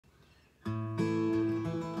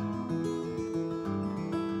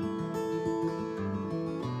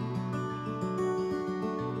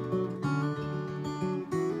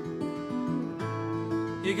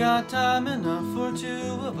you got time enough for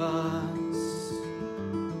two of us,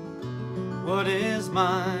 what is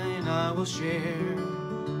mine I will share.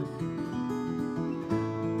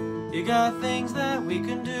 You got things that we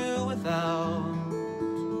can do without,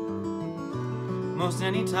 most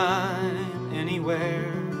anytime,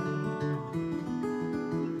 anywhere.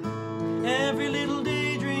 Every little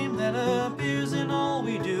daydream that appears in all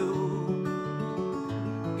we do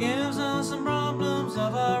gives us some problems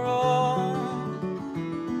of our own.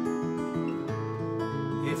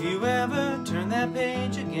 If you ever turn that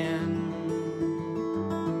page again,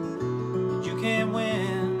 you can't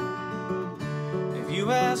win. If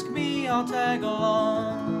you ask me, I'll tag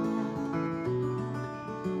along.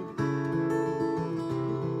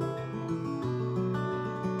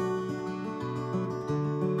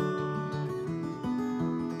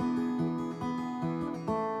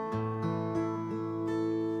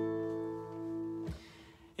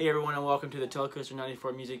 Hey everyone, and welcome to the Telecoaster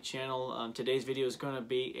 94 music channel. Today's video is going to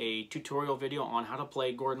be a tutorial video on how to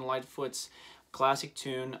play Gordon Lightfoot's classic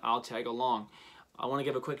tune, I'll Tag Along. I want to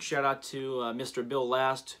give a quick shout out to Mr. Bill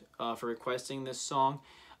Last for requesting this song.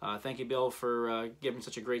 Thank you, Bill, for giving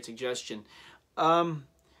such a great suggestion. So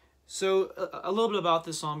a little bit about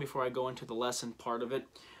this song before I go into the lesson part of it.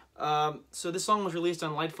 So this song was released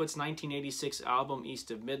on Lightfoot's 1986 album, East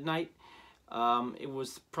of Midnight. It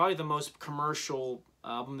was probably the most commercial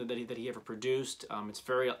album that he ever produced. It's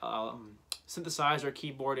very synthesizer,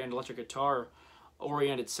 keyboard, and electric guitar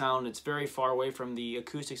oriented sound. It's very far away from the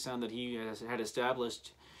acoustic sound that he had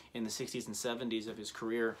established in the 60s and 70s of his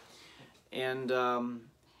career. And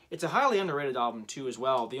it's a highly underrated album too as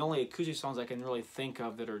well. The only acoustic songs I can really think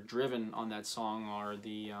of that are driven on that song are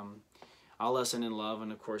the I'll Lesson in Love,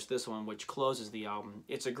 and of course this one, which closes the album.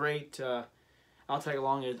 It's a great I'll Tag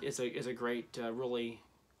Along is a great, really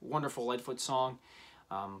wonderful Lightfoot song.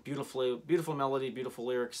 Beautiful melody, beautiful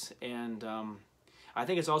lyrics, and I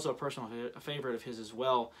think it's also a personal favorite of his as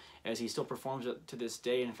well, as he still performs it to this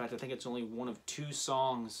day. In fact, I think it's only one of 2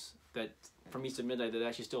 songs that from East of Midnight that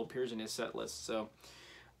actually still appears in his set list. So,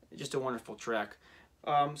 just a wonderful track.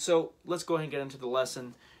 So let's go ahead and get into the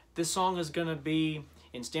lesson. This song is going to be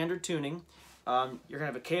in standard tuning. You're going to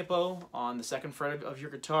have a capo on the 2nd fret of your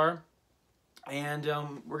guitar, and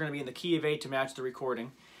we're going to be in the key of A to match the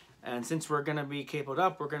recording. And since we're going to be capoed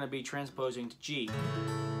up, we're going to be transposing to G.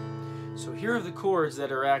 So here are the chords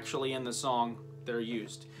that are actually in the song that are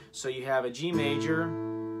used. So you have a G major,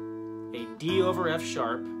 a D over F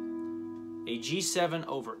sharp, a G7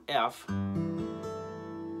 over F,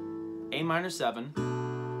 A minor 7,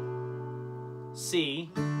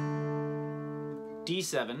 C,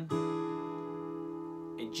 D7,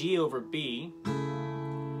 a G over B,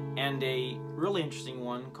 and a really interesting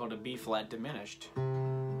one called a B flat diminished.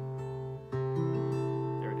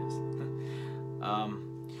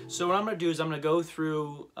 So what I'm going to do is I'm going to go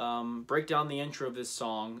through, break down the intro of this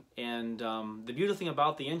song, and the beautiful thing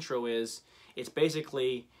about the intro is it's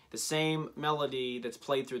basically the same melody that's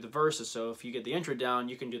played through the verses. So if you get the intro down,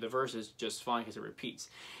 you can do the verses just fine because it repeats.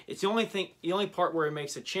 It's the only part where it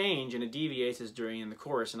makes a change and it deviates is during the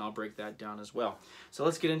chorus, and I'll break that down as well. So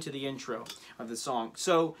let's get into the intro of the song.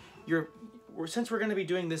 So since we're going to be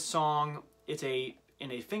doing this song, it's in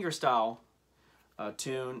a fingerstyle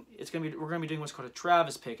tune. We're gonna be doing what's called a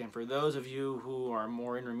Travis pick, and for those of you who are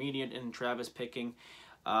more intermediate in Travis picking,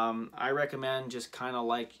 I recommend just kind of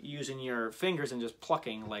like using your fingers and just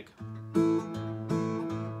plucking like that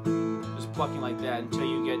until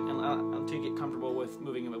you get comfortable with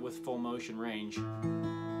moving it with full motion range,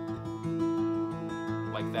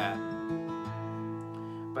 like that.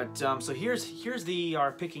 But so here's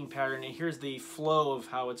our picking pattern, and here's the flow of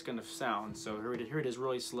how it's gonna sound. So here it is,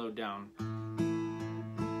 really slowed down.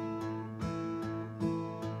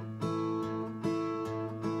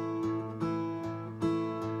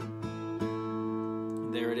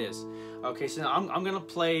 There it is. Okay, so now I'm going to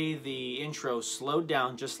play the intro slowed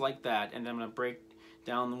down just like that, and then I'm going to break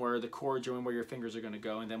down where the chords are and where your fingers are going to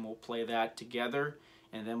go, and then we'll play that together,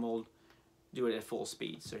 and then we'll do it at full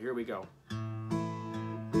speed. So here we go.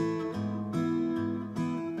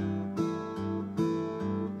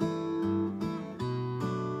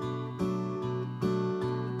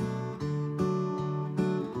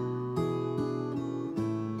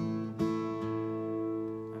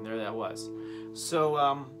 And there that was. So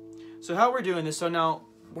how we're doing this, so now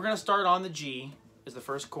we're going to start on the G as the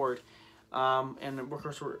first chord, and of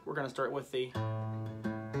course we're going to start with the,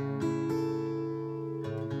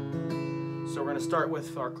 so we're going to start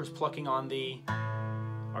with our plucking on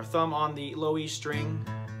our thumb on the low E string.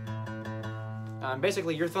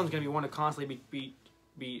 Basically your thumb's going to be one to constantly be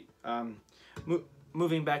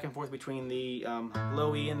moving back and forth between the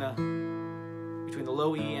low E and the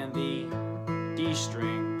low E and the D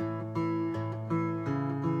string.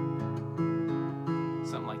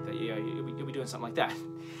 Something like that. Yeah, you'll be doing something like that.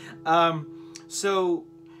 So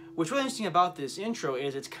what's really interesting about this intro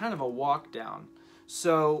is it's kind of a walk down.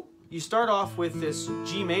 So you start off with this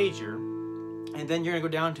G major, and then you're going to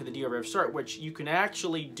go down to the D over F sharp, which you can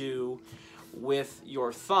actually do with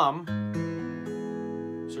your thumb.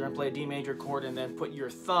 So you're going to play a D major chord and then put your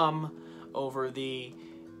thumb over the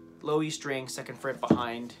low E string, 2nd fret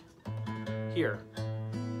behind here.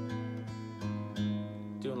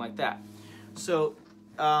 Doing like that. So,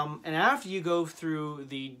 and after you go through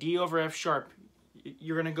the D over F sharp,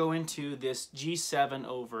 you're going to go into this G7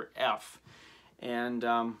 over F. And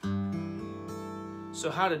so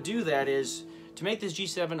how to do that is, to make this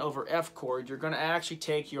G7 over F chord, you're going to actually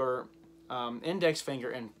take your index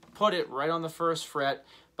finger and put it right on the 1st fret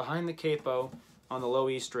behind the capo on the low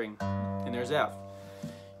E string. And there's F.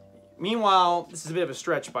 Meanwhile, this is a bit of a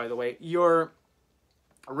stretch, by the way, your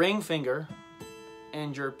ring finger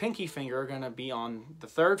and your pinky finger are going to be on the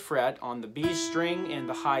 3rd fret on the B string and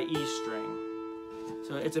the high E string.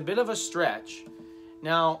 So it's a bit of a stretch.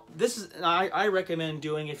 Now, this is I recommend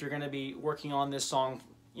doing, if you're going to be working on this song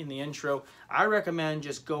in the intro, I recommend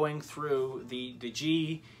just going through the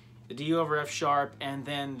G, the D over F sharp, and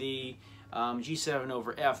then the G7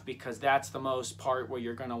 over F, because that's the most part where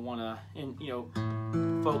you're going to want to,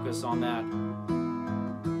 focus on that.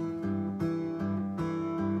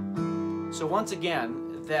 So once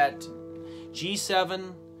again, that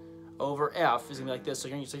G7 over F is going to be like this. So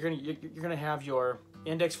you're going to have your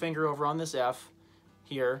index finger over on this F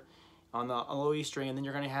here on the low E string, and then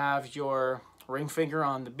you're going to have your ring finger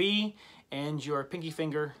on the B and your pinky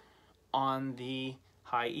finger on the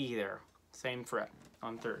high E there, same fret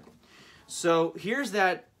on 3rd. So here's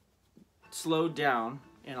that slowed down,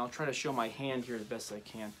 and I'll try to show my hand here the best I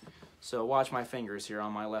can. So watch my fingers here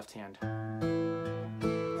on my left hand.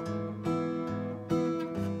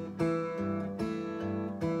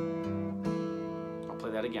 I'll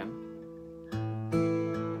play that again.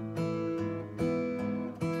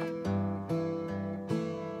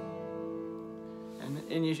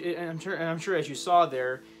 And I'm sure as you saw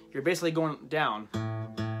there, you're basically going down.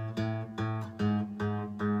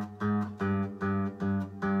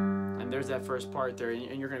 And there's that first part there,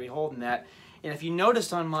 and you're going to be holding that. And if you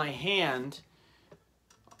noticed on my hand,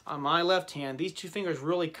 on my left hand, these two fingers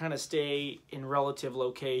really kind of stay in relative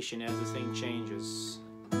location as the thing changes.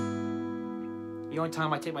 The only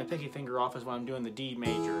time I take my pinky finger off is when I'm doing the D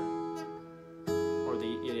major, or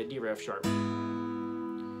the D or F sharp.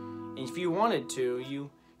 And if you wanted to, you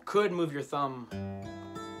could move your thumb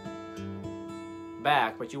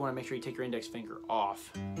back, but you want to make sure you take your index finger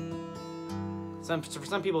off. For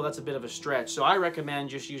some people, that's a bit of a stretch, so I recommend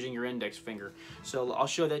just using your index finger. So I'll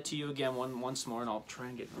show that to you again once more, and I'll try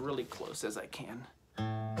and get really close as I can.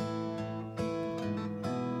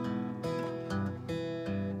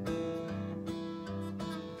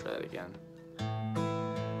 Try that again.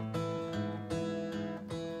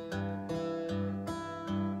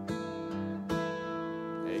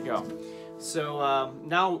 Go. So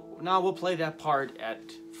now we'll play that part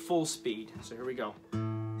at full speed. So here we go.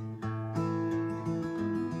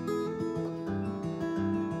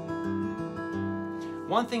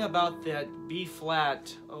 One thing about that B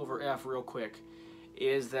flat over F, real quick,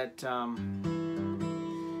 is that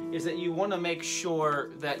you want to make sure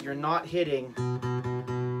that you're not hitting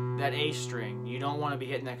that A string. You don't want to be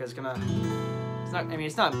hitting that, because it's not. I mean,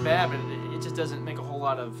 it's not bad, but it just doesn't make a whole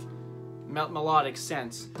lot of melodic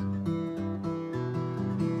sense.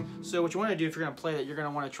 So what you want to do, if you're going to play that, you're going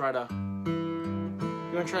to want to try to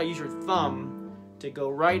use your thumb to go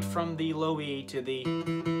right from the low E to the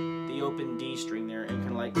open D string there, and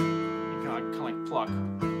kind of like pluck.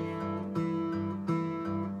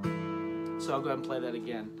 So I'll go ahead and play that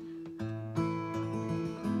again.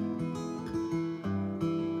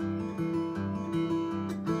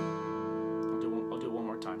 I'll do it one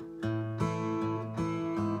more time.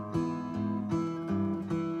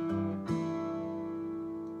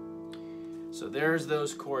 So there's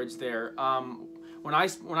those chords there. When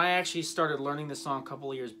I actually started learning this song a couple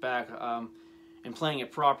of years back, and playing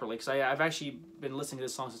it properly, because I've actually been listening to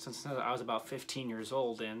this song since I was about 15 years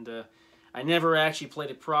old, and I never actually played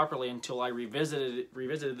it properly until I revisited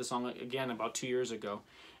the song again about 2 years ago.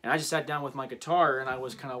 And I just sat down with my guitar and I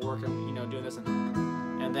was kind of working, doing this,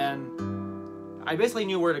 and then I basically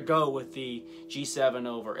knew where to go with the G7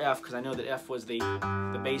 over F, because I know that F was the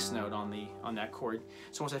bass note on that chord.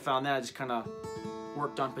 So once I found that, I just kind of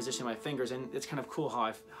worked on positioning my fingers, and it's kind of cool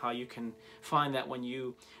how you can find that when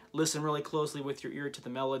you listen really closely with your ear to the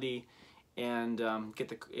melody and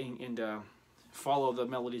follow the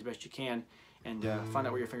melody as best you can, and find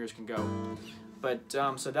out where your fingers can go. But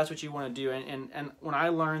so that's what you want to do, and when I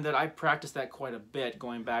learned that, I practiced that quite a bit,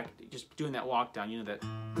 going back, just doing that walk down, you know, that,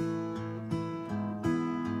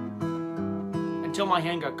 until my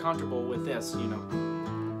hand got comfortable with this, you know.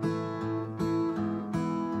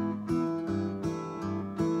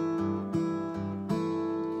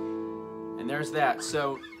 And there's that.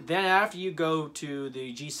 So then after you go to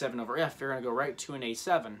the G7 over F, you're going to go right to an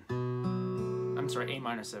A7. I'm sorry, A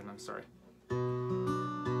minor 7, I'm sorry.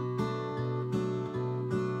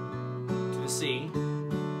 To the C.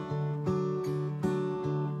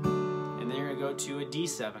 And then you're going to go to a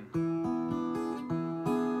D7.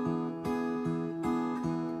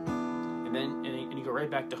 And you go right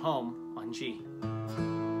back to home on G.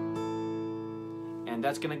 And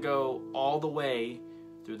that's going to go all the way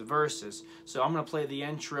through the verses. So I'm going to play the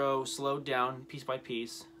intro slowed down piece by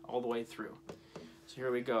piece all the way through. So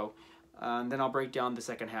here we go. And then I'll break down the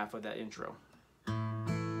second half of that intro.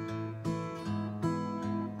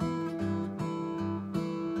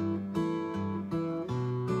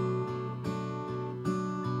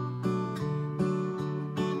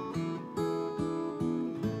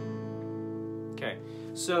 Okay,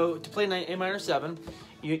 so to play A minor 7,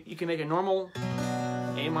 you can make a normal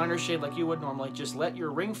A minor shade like you would normally. Just let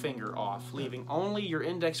your ring finger off, leaving only your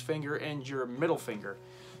index finger and your middle finger.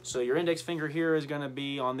 So your index finger here is going to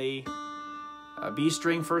be on the B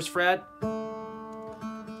string, 1st fret,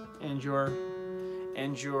 and your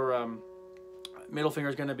middle finger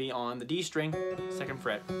is going to be on the D string, 2nd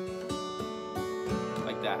fret,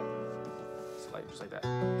 like that. Just like that.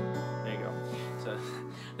 There you go. So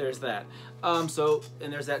there's that. And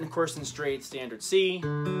there's that, and of course in straight standard C,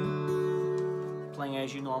 playing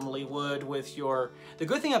as you normally would with your. The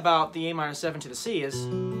good thing about the A minor 7 to the C is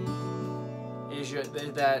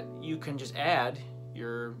that you can just add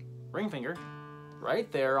your ring finger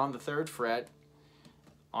right there on the 3rd fret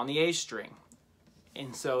on the A string,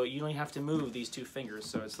 and so you only have to move these 2 fingers.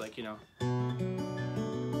 So it's like, you know,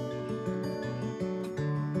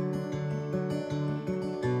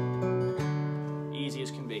 easy as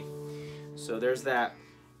can be. So there's that.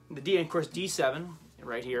 The D, and of course D7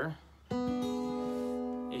 right here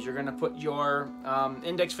is you're going to put your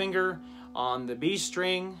index finger on the B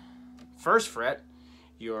string, 1st fret,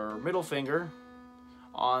 your middle finger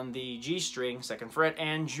on the G string, 2nd fret,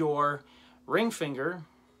 and your ring finger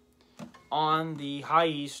on the high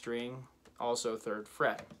E string, also 3rd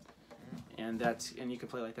fret. And you can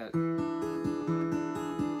play like that. And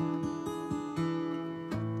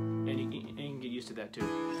you can get used to that too.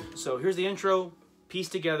 So here's the intro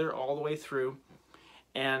pieced together all the way through,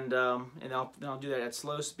 and I'll do that at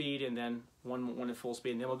slow speed, and then one at full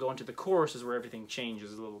speed, and then we'll go into the choruses where everything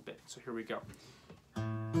changes a little bit. So here we go.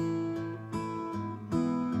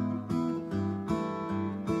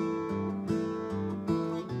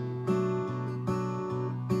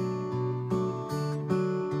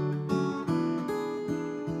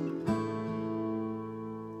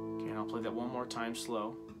 Time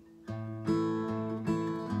slow.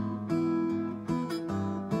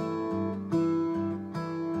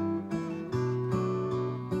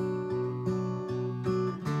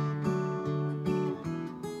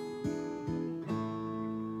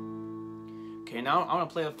 Okay, now I'm going to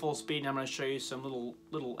play at full speed, and I'm going to show you some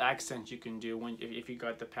little accents you can do if you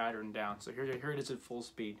got the pattern down. So here it is at full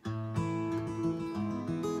speed.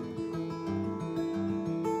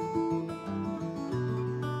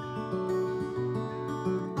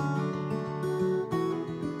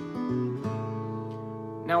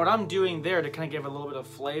 Now what I'm doing there to kind of give a little bit of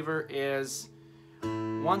flavor is,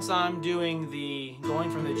 once I'm doing going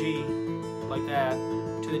from the G like that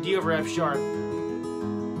to the D over F sharp,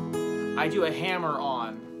 I do a hammer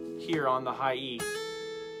on here on the high E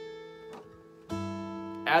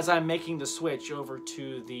as I'm making the switch over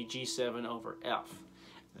to the G7 over F.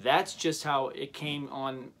 That's just how it came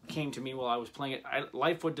to me while I was playing it.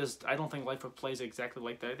 Lightfoot I don't think Lightfoot plays exactly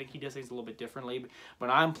like that. I think he does things a little bit differently. But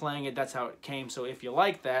I'm playing it, that's how it came. So if you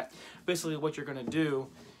like that, basically what you're going to do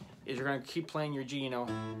is you're going to keep playing your G, you know,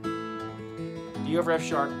 D over F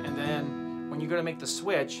sharp, and then when you're going to make the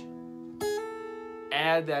switch,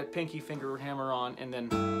 add that pinky finger hammer on, and then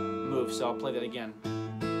move. So I'll play that again.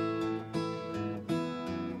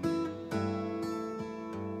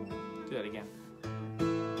 Do that again.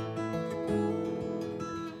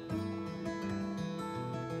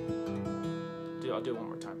 I'll do it one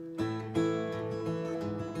more time.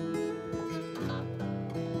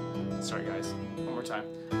 Sorry guys, one more time.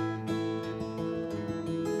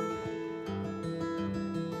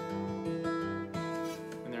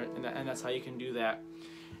 that's how you can do that.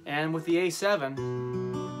 And with the A7,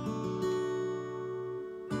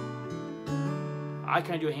 I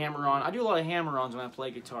kind of do a hammer-on. I do a lot of hammer-ons when I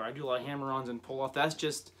play guitar. I do a lot of hammer-ons and pull-off. That's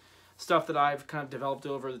just stuff that I've kind of developed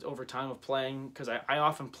over time of playing, because I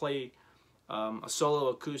often play a solo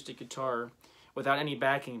acoustic guitar without any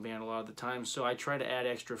backing band a lot of the time, so I try to add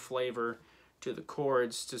extra flavor to the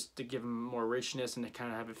chords just to give them more richness and to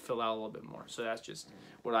kind of have it fill out a little bit more. So that's just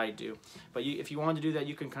what I do. But if you want to do that,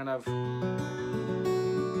 you can kind of, and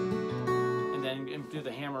then do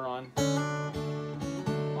the hammer on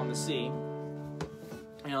the C,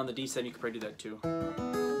 and on the D7 you can probably do that too.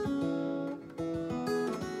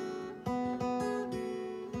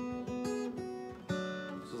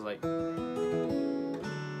 This is like,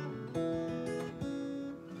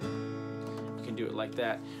 you can do it like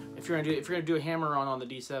that. If you're gonna do a hammer on the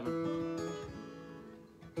D7,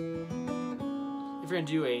 if you're gonna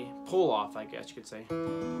do a pull off, I guess you could say,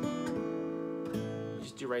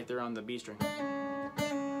 just do right there on the B string, like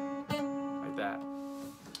that.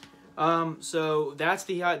 So that's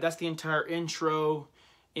the entire intro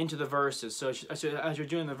into the verses. So as you're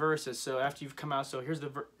doing the verses, so after you've come out, so here's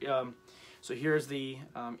the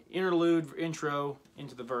interlude intro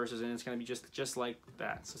into the verses, and it's gonna be just like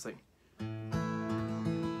that. So it's like.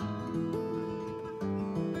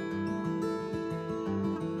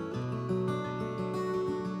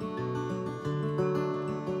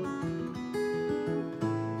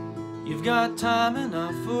 You've got time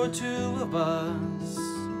enough for two of us.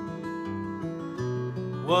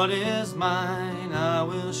 What is mine, I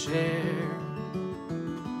will share.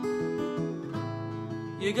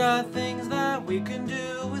 You got things that we can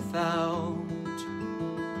do without,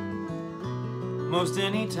 most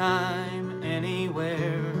anytime,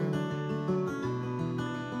 anywhere.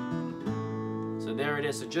 So there it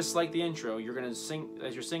is. So just like the intro, you're gonna sing,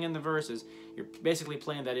 as you're singing the verses, you're basically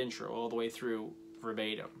playing that intro all the way through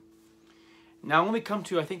verbatim. Now when we come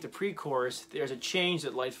to, I think, the pre-chorus, there's a change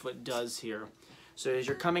that Lightfoot does here. So as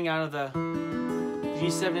you're coming out of the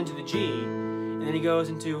G7 into the G, and then he goes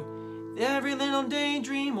into every little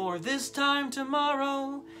daydream or this time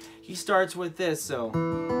tomorrow, he starts with this, so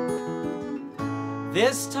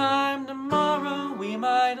this time tomorrow we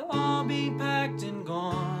might all be packed and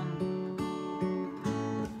gone.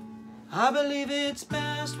 I believe it's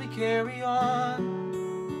best we carry on.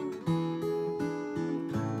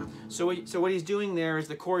 So what he's doing there is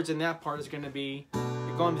the chords in that part is going to be,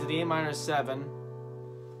 you're going to the A minor 7,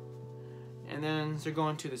 and then you're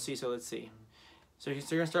going to the C, so let's see. So you're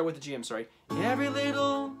going to start with the G, I'm sorry. Every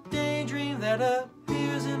little daydream that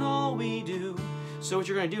appears in all we do. So what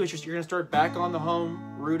you're going to do is you're going to start back on the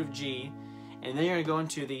home root of G, and then you're going to go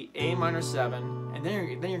into the A minor 7, and then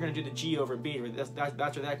you're going to do the G over B. That's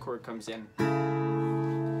where that chord comes in.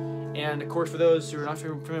 And of course, for those who are not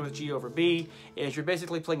familiar with G over B, is you're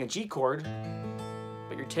basically playing a G chord,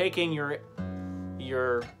 but you're taking your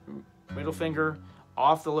middle finger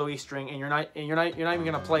off the low E string, and you're not even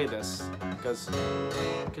gonna play this because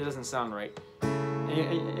it doesn't sound right.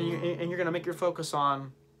 And you're gonna make your focus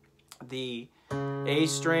on the A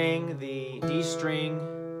string, the D string,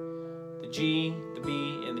 the G, the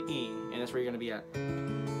B, and the E, and that's where you're gonna be at.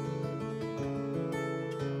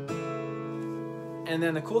 And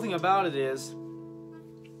then the cool thing about it is,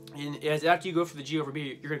 after you go for the G over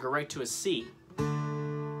B, you're going to go right to a C.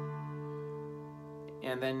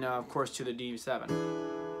 And then, of course, to the D7.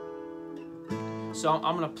 So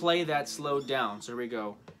I'm going to play that slowed down. So here we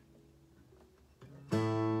go.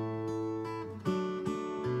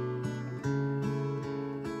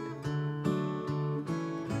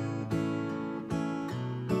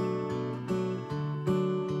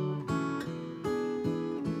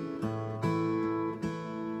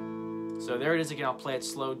 So there it is again. I'll play it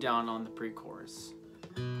slowed down on the pre-chorus.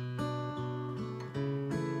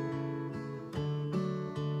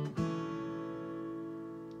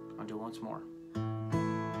 I'll do it once more.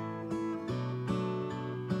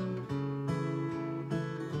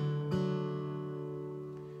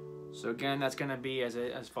 So again, that's going to be as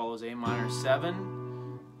follows: A minor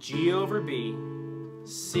 7, G over B,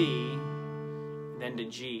 C, then to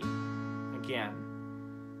G again.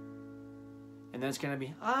 And then it's going to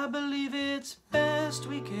be, I believe it's best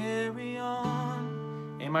we carry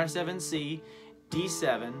on. A minor 7, C,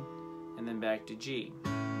 D7, and then back to G.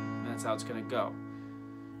 And that's how it's going to go.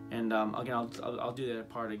 And again, I'll do that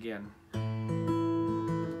part again.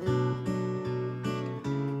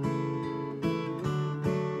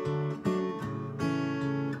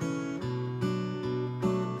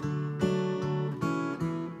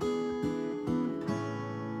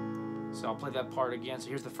 So I'll play that part again. So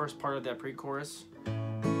here's the first part of that pre-chorus.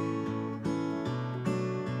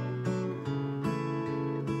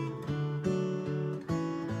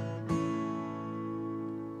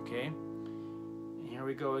 here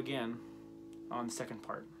we go again on the second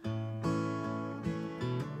part.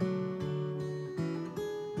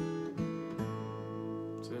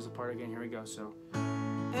 So there's a part again. Here we go. So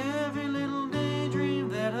every little daydream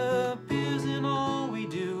that appears in all we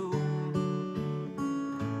do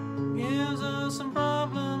gives us some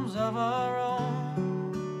problems of our own.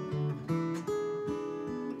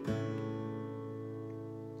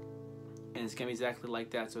 And it's gonna be exactly like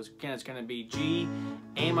that. So again, it's gonna be G,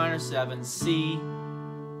 A minor 7, C,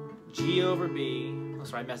 G over B. Oh,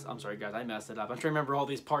 sorry, I'm sorry, guys, I messed it up. I'm trying to remember all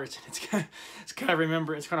these parts, and it's kind of hard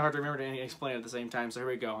to remember and explain at the same time. So here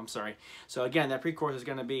we go. I'm sorry. So again, that pre-chorus is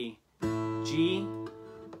gonna be G,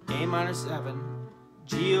 A minor 7,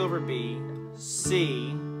 G over B,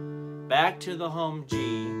 C, back to the home G,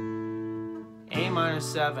 A minor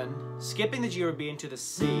 7, skipping the G over B into the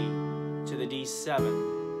C to the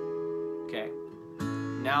D7. Okay.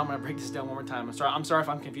 Now I'm gonna break this down one more time. I'm sorry if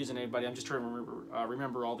I'm confusing anybody. I'm just trying to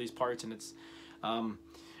remember all these parts, and it's kind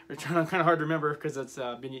of hard to remember because it's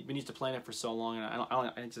been used to playing it for so long,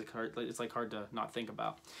 and it's like hard to not think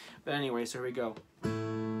about. But anyway, so here we go.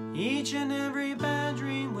 Each and every bad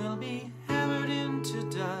dream will be hammered into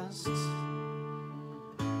dust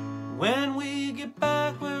when we get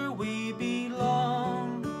back where we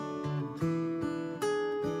belong.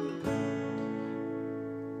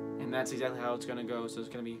 And that's exactly how it's gonna go. So it's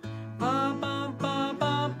gonna be ba ba ba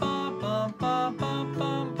ba ba ba ba ba ba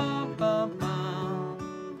ba ba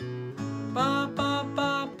ba ba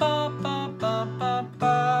ba ba ba ba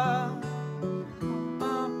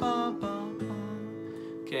ba.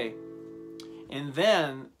 Okay, and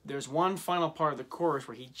then there's one final part of the chorus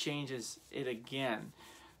where he changes it again.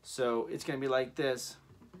 So it's gonna be like this.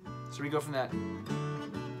 So we go from that.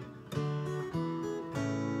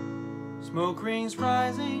 Smoke rings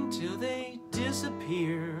rising till they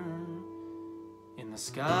disappear in the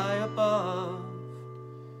sky above.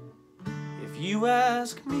 If you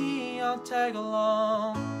ask me, I'll tag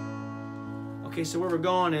along. Okay, so where we're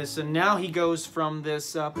going is, so now he goes from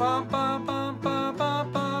this ba ba ba ba ba ba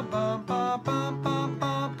ba ba ba ba ba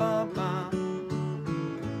ba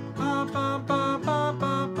ba ba ba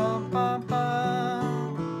ba ba ba.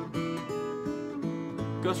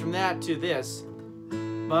 Goes from that to this.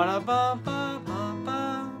 Ba da ba ba ba ba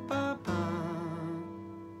ba ba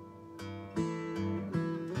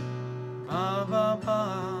ba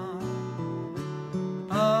ba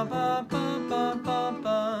ba ba ba ba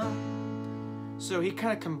ba. So he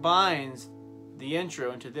kind of combines the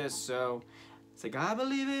intro into this. So it's like, I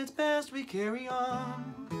believe it's best we carry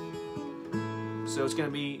on. So it's gonna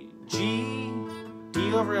be G,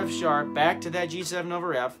 D over F sharp, back to that G7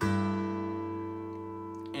 over F,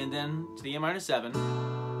 and then to the A minor 7.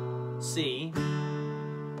 C,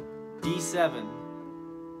 D7,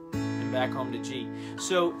 and back home to G.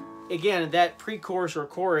 So again, that pre-chorus or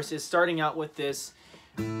chorus is starting out with this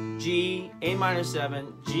G, A minor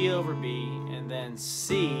 7, G over B, and then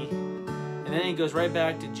C, and then it goes right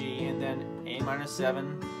back to G, and then A minor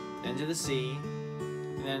 7, then to the C,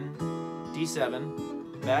 and then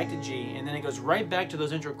D7, back to G, and then it goes right back to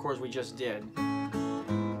those intro chords we just did.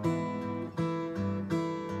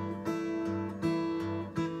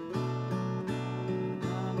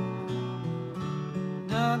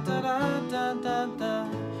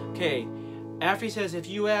 Okay, after he says, if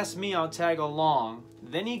you ask me, I'll tag along,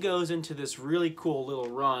 then he goes into this really cool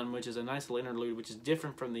little run, which is a nice little interlude, which is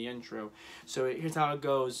different from the intro. So here's how it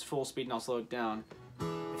goes, full speed, and I'll slow it down.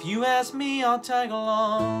 If you ask me, I'll tag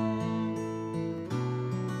along.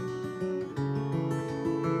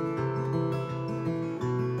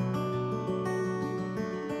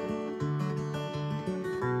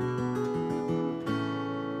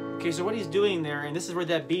 Okay, so what he's doing there, and this is where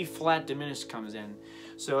that B flat diminished comes in.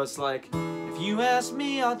 So it's like, if you ask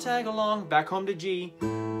me, I'll tag along, back home to G.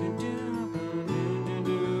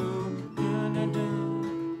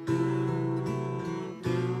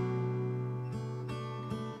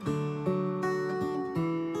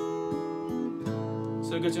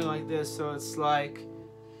 So it goes in like this. So it's like,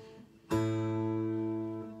 so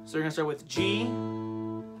we're gonna start with G,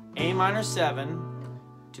 A minor 7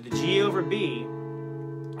 to the G over B.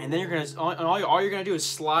 And then you're gonna all you're gonna do is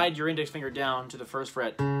slide your index finger down to the first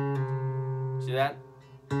fret. See that?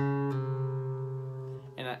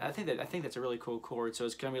 And I think that's a really cool chord. So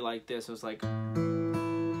it's gonna be like this. So it's like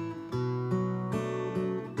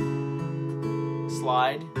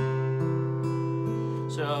slide.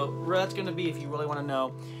 So that's gonna be, if you really want to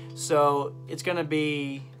know. So it's gonna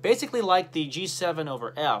be basically like the G7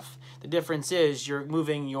 over F. The difference is you're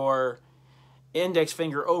moving your index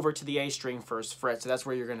finger over to the A string first fret, so that's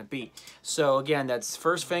where you're going to be. So again, that's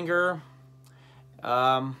first finger,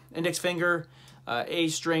 index finger, A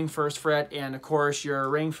string, 1st fret, and of course your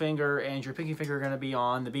ring finger and your pinky finger are going to be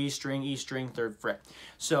on the B string, E string, 3rd fret.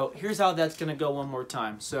 So here's how that's going to go one more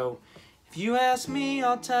time. So if you ask me,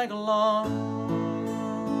 I'll tag along.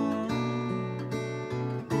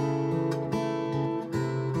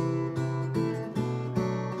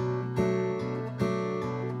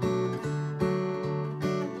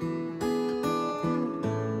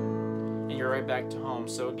 And you're right back to home.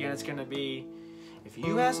 So again, it's going to be, if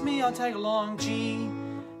you ask me, I'll tag along. G,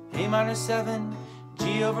 A minor 7,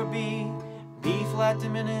 G over B, B flat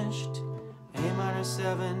diminished, A minor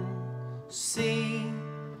 7, C,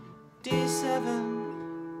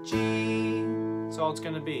 D7, G. That's all it's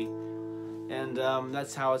gonna be, and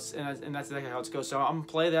that's how it's and that's exactly how it goes. So I'm gonna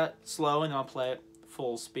play that slow, and then I'll play it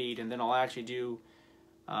full speed, and then I'll actually do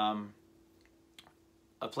a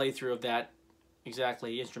playthrough of that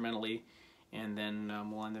exactly instrumentally, and then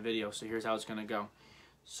we'll end the video. So here's how it's gonna go.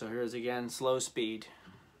 So here's again slow speed.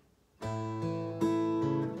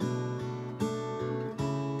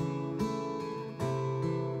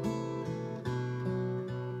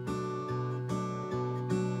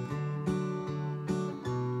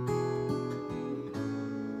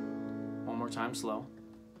 One more time slow.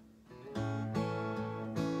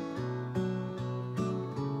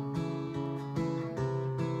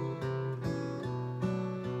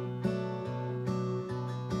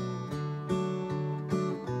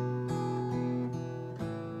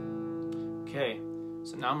 Okay,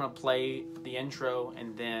 so now I'm going to play the intro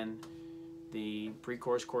and then the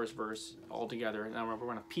pre-chorus, chorus, verse all together. And now we're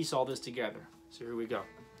going to piece all this together. So here we go.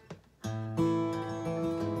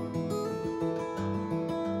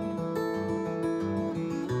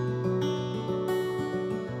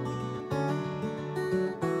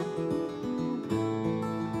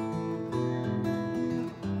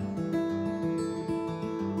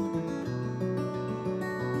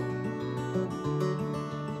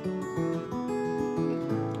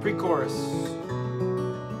 Pre-chorus.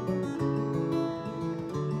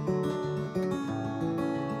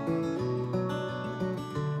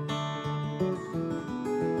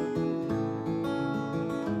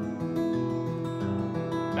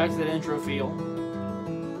 Back to that intro feel.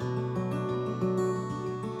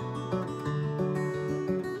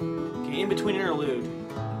 Okay, in between interlude.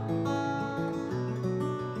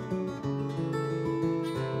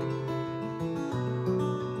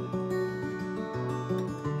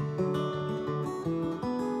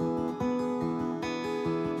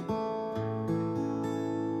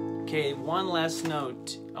 Okay, one last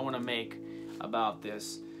note I want to make about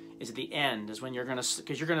this is at the end is when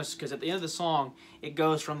because at the end of the song it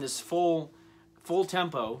goes from this full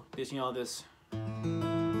tempo, this this he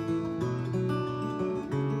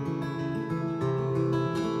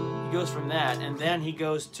goes from that, and then he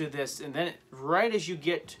goes to this, and then right as you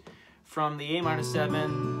get from the A minor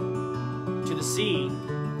 7 to the C,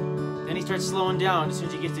 then he starts slowing down as soon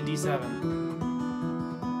as he gets to D7.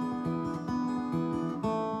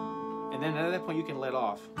 And then at that point you can let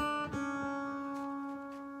off.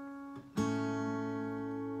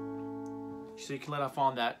 So you can let off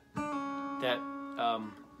on let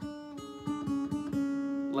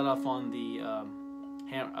off on the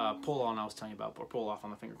pull on I was telling you about, or pull off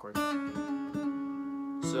on the finger chord.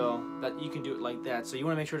 So that you can do it like that. So you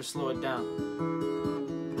want to make sure to slow it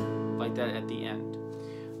down like that at the end.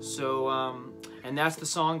 So and that's the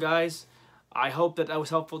song, guys. I hope that was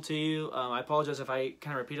helpful to you. I apologize if I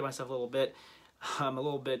kind of repeated myself a little bit.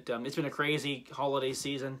 It's been a crazy holiday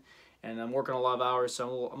season, and I'm working a lot of hours,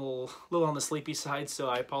 so I'm a little on the sleepy side, so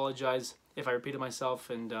I apologize if I repeated myself.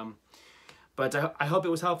 And but I hope it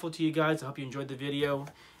was helpful to you guys. I hope you enjoyed the video.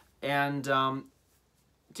 And to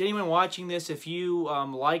anyone watching this, if you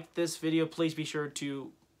liked this video, please be sure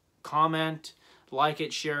to comment, like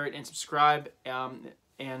it, share it, and subscribe.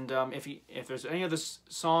 If there's any of the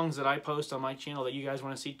songs that I post on my channel that you guys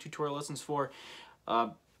want to see tutorial lessons for,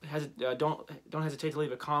 don't hesitate to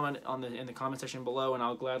leave a comment in the comment section below, and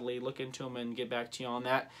I'll gladly look into them and get back to you on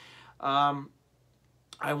that.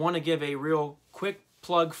 I want to give a real quick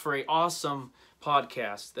plug for an awesome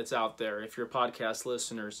podcast that's out there. If you're podcast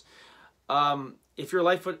listeners, if you're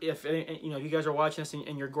Lightfoot, if you guys are watching this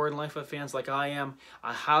and you're Gordon Lightfoot fans like I am,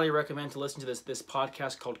 I highly recommend to listen to this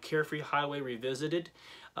podcast called Carefree Highway Revisited.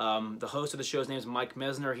 The host of the show's name is Mike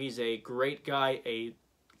Mesner. He's a great guy, a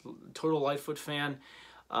total Lightfoot fan.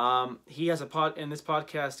 He has in this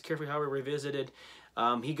podcast, Carefree Highway Revisited.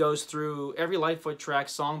 He goes through every Lightfoot track,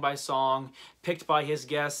 song by song, picked by his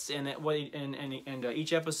guests, and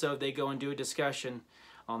each episode they go and do a discussion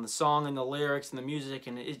on the song and the lyrics and the music,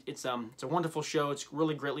 and it's a wonderful show. It's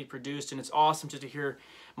really greatly produced, and it's awesome just to hear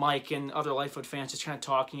Mike and other Lightfoot fans just kind of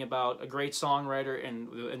talking about a great songwriter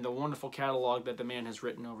and the wonderful catalog that the man has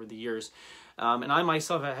written over the years. And I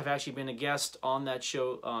myself have actually been a guest on that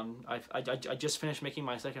show. I just finished making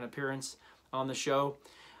my second appearance on the show.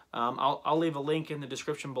 I'll leave a link in the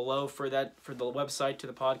description below for the website to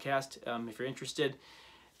the podcast if you're interested.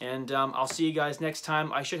 And I'll see you guys next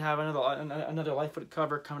time. I should have another Lightfoot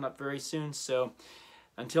cover coming up very soon. So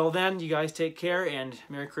until then, you guys take care, and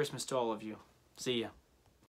Merry Christmas to all of you. See ya.